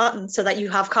 100% cotton so that you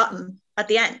have cotton at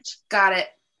the end. Got it.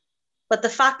 But the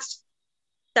fact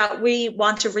that we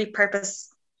want to repurpose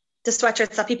the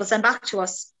sweatshirts that people send back to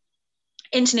us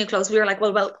into new clothes, we were like,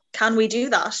 well, can we do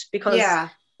that? Because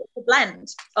it's a blend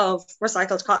of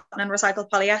recycled cotton and recycled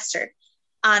polyester.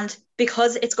 And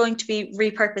because it's going to be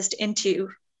repurposed into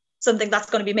something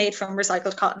that's going to be made from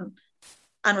recycled cotton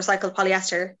and recycled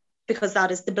polyester, because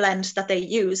that is the blend that they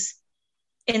use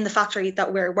in the factory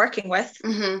that we're working with,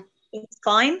 it's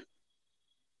fine.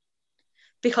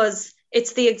 Because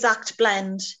it's the exact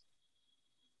blend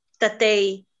that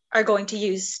they are going to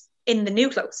use in the new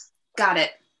clothes. Got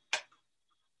it.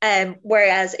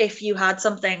 Whereas if you had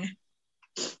something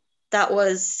that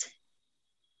was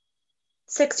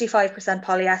 65%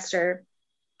 polyester,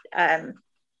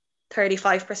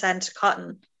 35%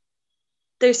 cotton,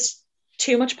 there's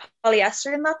too much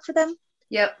polyester in that for them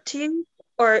to use,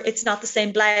 or it's not the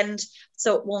same blend,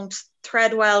 so it won't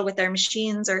thread well with their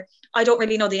machines, or I don't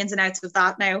really know the ins and outs of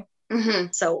that now.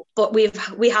 So, but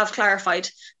we have clarified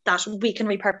that we can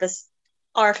repurpose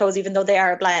our clothes even though they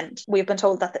are a blend. We've been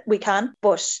told that we can,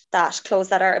 but that clothes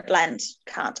that are a blend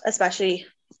can't, especially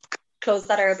clothes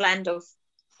that are a blend of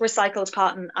recycled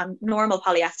cotton and normal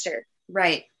polyester.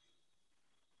 Right.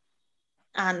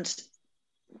 And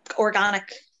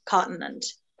organic cotton and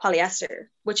polyester,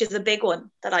 which is a big one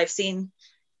that I've seen.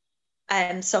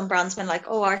 Some brands been like,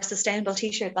 oh, our sustainable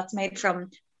t-shirt that's made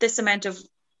from this amount of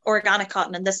organic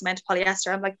cotton and this amount of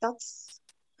polyester. I'm like,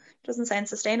 doesn't sound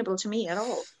sustainable to me at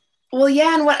all. Well,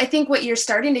 yeah, and what I think what you're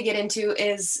starting to get into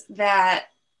is that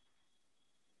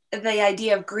the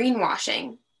idea of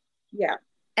greenwashing. Yeah.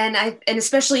 And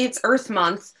especially it's Earth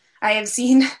Month, I have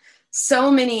seen so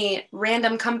many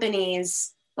random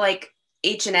companies like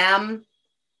H&M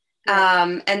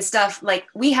and stuff, like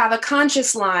we have a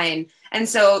conscious line. And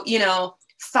so,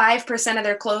 5% of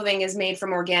their clothing is made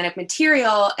from organic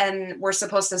material and we're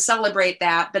supposed to celebrate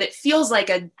that, but it feels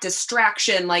like a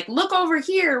distraction. Like, look over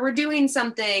here, we're doing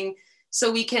something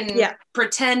so we can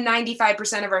pretend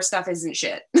 95% of our stuff isn't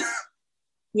shit.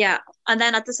 Yeah. And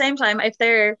then at the same time, if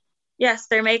they're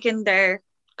making their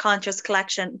conscious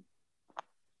collection,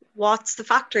 what's the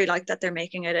factory like that they're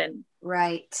making it in?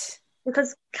 Right.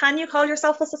 Because can you call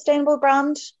yourself a sustainable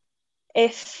brand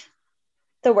if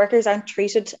the workers aren't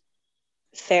treated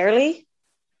fairly,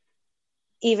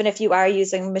 even if you are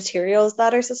using materials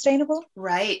that are sustainable?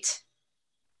 Right.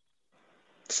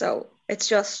 So it's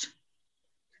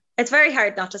very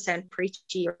hard not to sound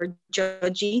preachy or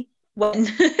judgy when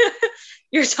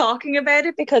you're talking about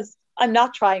it, because I'm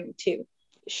not trying to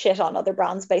shit on other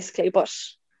brands basically, but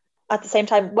at the same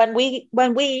time, when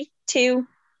we two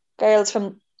girls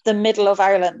from the middle of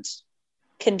Ireland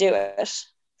can do it,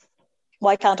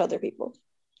 why can't other people?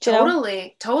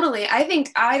 Totally.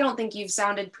 I don't think you've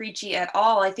sounded preachy at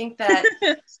all. I think that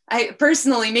I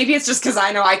personally, maybe it's just because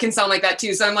I know I can sound like that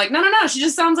too. So I'm like, no, she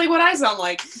just sounds like what I sound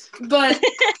like. But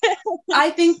I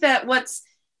think that what's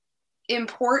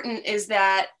important is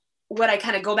that what I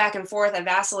kind of go back and forth, I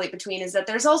vacillate between, is that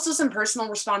there's also some personal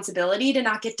responsibility to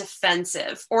not get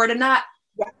defensive or to not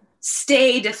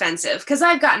stay defensive. Because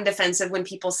I've gotten defensive when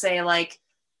people say like,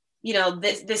 you know,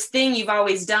 this thing you've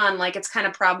always done, like it's kind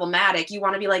of problematic. You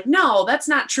want to be like, no, that's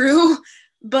not true.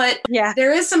 But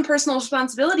there is some personal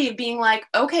responsibility of being like,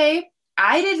 okay,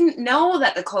 I didn't know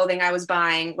that the clothing I was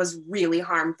buying was really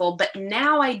harmful, but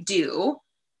now I do.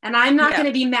 And I'm not going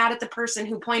to be mad at the person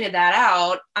who pointed that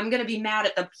out. I'm going to be mad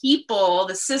at the people,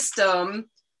 the system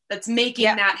that's making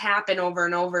that happen over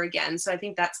and over again. So I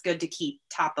think that's good to keep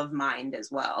top of mind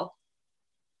as well.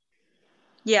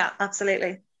 Yeah,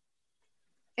 absolutely.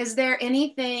 Is there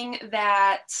anything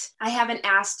that I haven't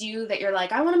asked you that you're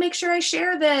like, I want to make sure I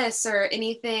share this, or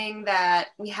anything that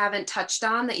we haven't touched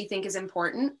on that you think is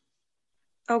important?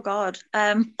 Oh God.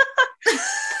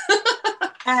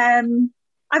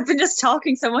 I've been just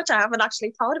talking so much, I haven't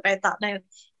actually thought about that now.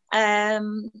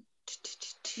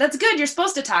 That's good. You're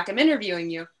supposed to talk. I'm interviewing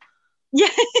you. Yeah.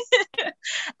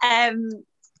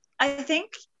 I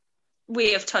think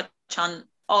we have touched on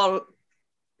all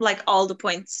the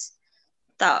points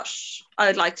that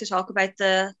I'd like to talk about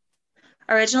the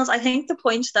originals. I think the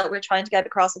point that we're trying to get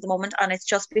across at the moment, and it's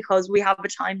just because we have a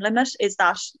time limit, is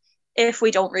that if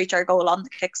we don't reach our goal on the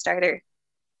Kickstarter,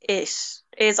 it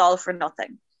is all for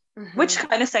nothing. Mm-hmm. Which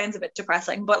kind of sounds a bit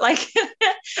depressing, but like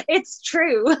it's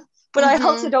true. But I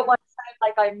also don't want to sound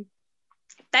like I'm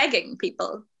begging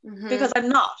people, because I'm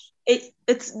not.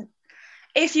 It's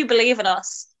if you believe in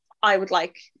us, I would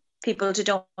like people to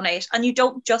donate, and you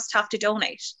don't just have to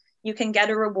donate. You can get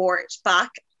a reward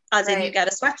back, as in you get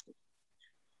a sweatshirt.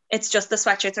 It's just the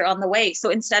sweatshirts are on the way. So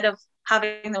instead of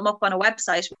having them up on a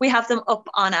website, we have them up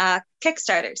on a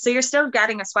Kickstarter. So you're still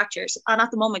getting a sweatshirt, and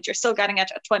at the moment you're still getting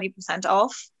it at 20%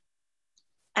 off.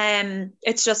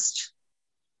 It's just,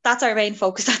 that's our main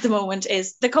focus at the moment.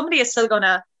 Is the company is still going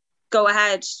to go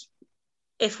ahead.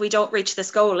 If we don't reach this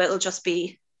goal, it'll just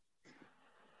be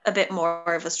a bit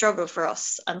more of a struggle for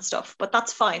us and stuff, but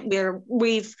that's fine.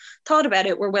 We've thought about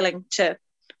it. We're willing to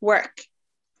work.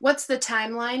 What's the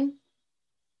timeline?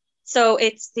 So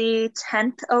it's the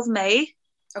 10th of May.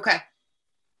 Okay.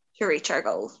 To reach our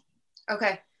goal.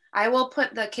 Okay. I will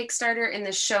put the Kickstarter in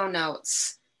the show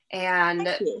notes and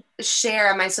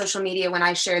share on my social media when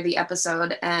I share the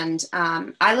episode. And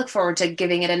I look forward to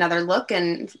giving it another look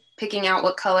and picking out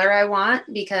what color I want,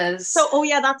 because...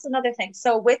 that's another thing.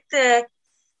 So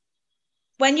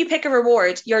when you pick a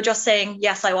reward, you're just saying,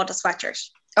 yes, I want a sweatshirt.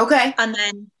 Okay. And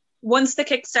then once the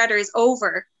Kickstarter is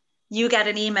over, you get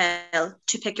an email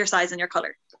to pick your size and your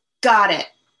color. Got it.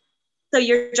 So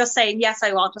you're just saying, yes,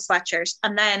 I want a sweatshirt.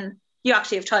 And then you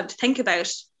actually have time to think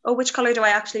about, which color do I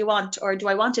actually want? Or do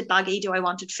I want it baggy? Do I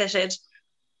want it fitted?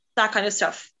 That kind of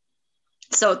stuff.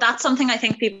 So that's something I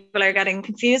think people are getting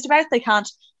confused about. They can't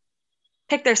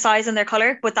pick their size and their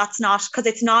color, but that's not, because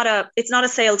it's not a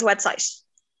sales website.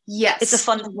 Yes. It's a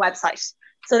funding website.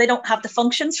 So they don't have the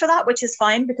functions for that, which is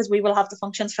fine, because we will have the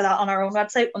functions for that on our own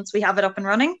website once we have it up and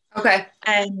running. Okay.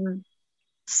 And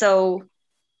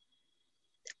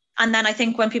then I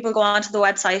think when people go onto the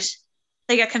website,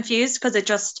 they get confused because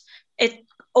it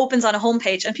opens on a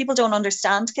homepage and people don't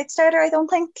understand Kickstarter, I don't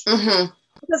think. Mm-hmm.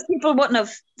 Because people wouldn't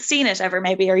have seen it ever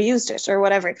maybe, or used it or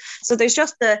whatever. So there's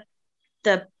just the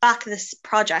back this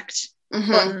project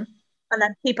button, and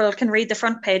then people can read the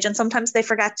front page, and sometimes they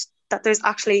forget that there's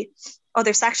actually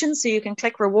other sections, so you can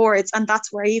click rewards, and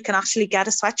that's where you can actually get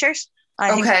a sweatshirt.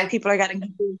 I think people are getting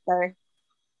confused there.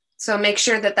 So make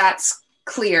sure that that's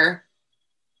clear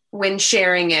when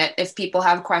sharing it, if people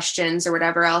have questions or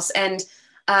whatever else. And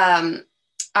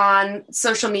on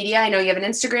social media, I know you have an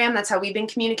Instagram. That's how we've been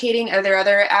communicating. Are there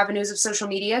other avenues of social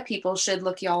media people should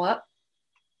look y'all up?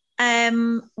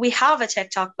 We have a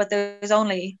TikTok, but there's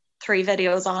only 3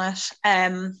 videos on it.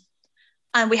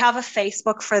 And we have a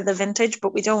Facebook for the vintage,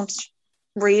 but we don't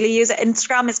really use it.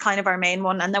 Instagram is kind of our main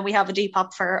one. And then we have a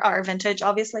Depop for our vintage,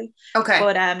 obviously. Okay.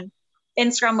 But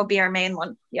Instagram would be our main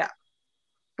one. Yeah.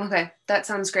 Okay. That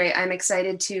sounds great. I'm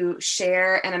excited to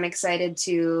share, and I'm excited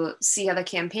to see how the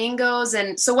campaign goes.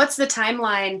 And so what's the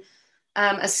timeline,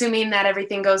 assuming that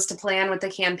everything goes to plan with the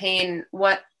campaign?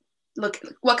 What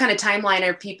kind of timeline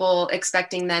are people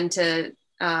expecting then to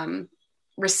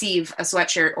receive a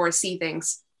sweatshirt or see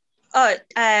things?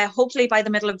 Hopefully by the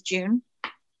middle of June.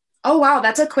 Oh, wow.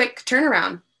 That's a quick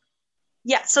turnaround.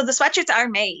 Yeah. So the sweatshirts are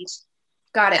made.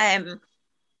 Got it.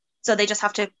 So they just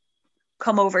have to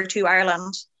come over to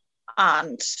Ireland,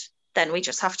 and then we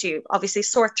just have to obviously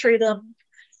sort through them,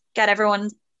 get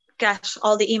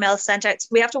all the emails sent out.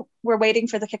 So we're waiting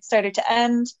for the Kickstarter to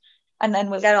end, and then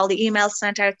we'll get all the emails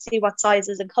sent out, see what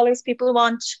sizes and colors people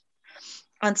want.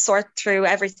 and sort through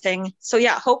everything. So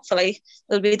yeah, hopefully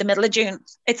it'll be the middle of June.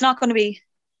 It's not going to be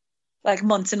like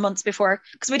months and months before,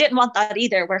 because we didn't want that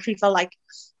either, where people like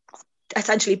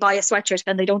essentially buy a sweatshirt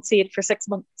and they don't see it for 6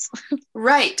 months.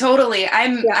 Right, totally.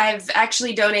 I've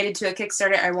actually donated to a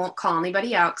Kickstarter. I won't call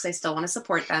anybody out because I still want to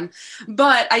support them,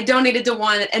 but I donated to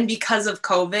one, and because of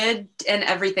COVID and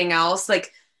everything else,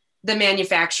 like the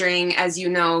manufacturing, as you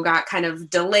know, got kind of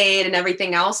delayed and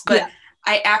everything else, but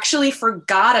I actually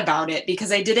forgot about it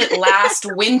because I did it last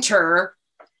winter.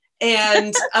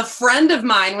 And a friend of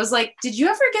mine was like, did you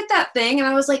ever get that thing? And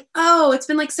I was like, oh, it's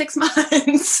been like 6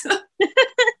 months.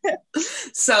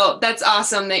 So that's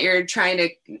awesome that you're trying to,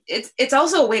 it's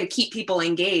also a way to keep people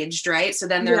engaged, right? So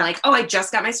then they're like, oh, I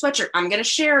just got my sweatshirt. I'm going to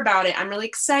share about it. I'm really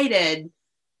excited.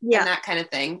 And that kind of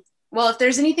thing. Well, if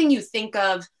there's anything you think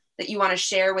of that you want to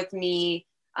share with me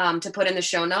to put in the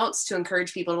show notes to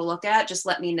encourage people to look at, just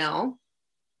let me know.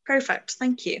 Perfect.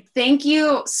 Thank you. Thank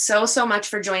you so much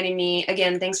for joining me.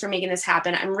 Again, thanks for making this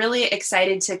happen. I'm really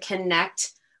excited to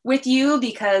connect with you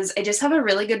because I just have a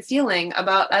really good feeling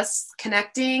about us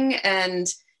connecting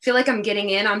and feel like I'm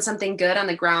getting in on something good on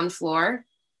the ground floor.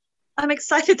 I'm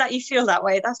excited that you feel that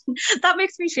way. That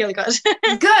makes me feel good.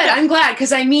 Good. I'm glad,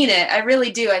 because I mean it. I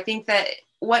really do. I think that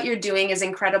what you're doing is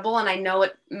incredible, and I know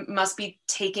it must be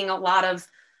taking a lot of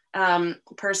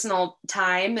personal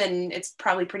time, and it's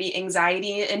probably pretty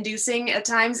anxiety inducing at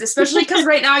times, especially because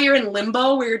right now you're in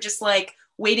limbo where you're just like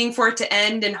waiting for it to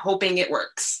end and hoping it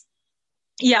works.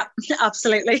 Yeah,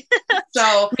 absolutely.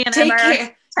 So me and Emma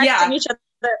are texting each other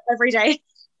every day.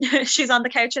 She's on the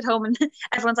couch at home and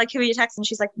everyone's like, who are you texting?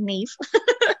 She's like, Niamh.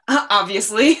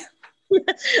 Obviously.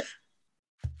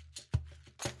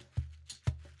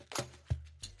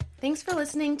 Thanks for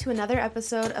listening to another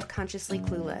episode of Consciously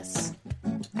Clueless.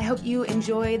 I hope you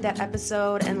enjoyed that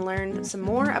episode and learned some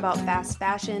more about fast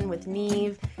fashion with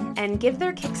Niamh, and give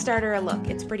their Kickstarter a look.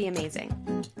 It's pretty amazing.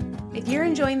 If you're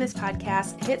enjoying this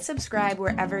podcast, hit subscribe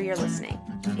wherever you're listening.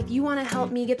 If you want to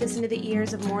help me get this into the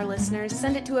ears of more listeners,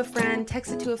 send it to a friend,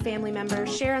 text it to a family member,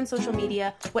 share on social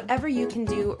media. Whatever you can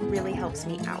do really helps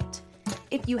me out.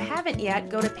 If you haven't yet,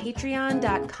 go to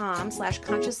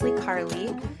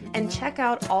patreon.com/consciouslycarly and check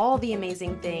out all the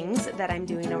amazing things that I'm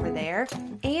doing over there,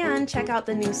 and check out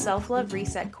the new self-love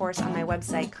reset course on my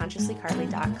website,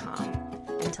 consciouslycarly.com.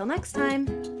 Until next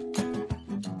time.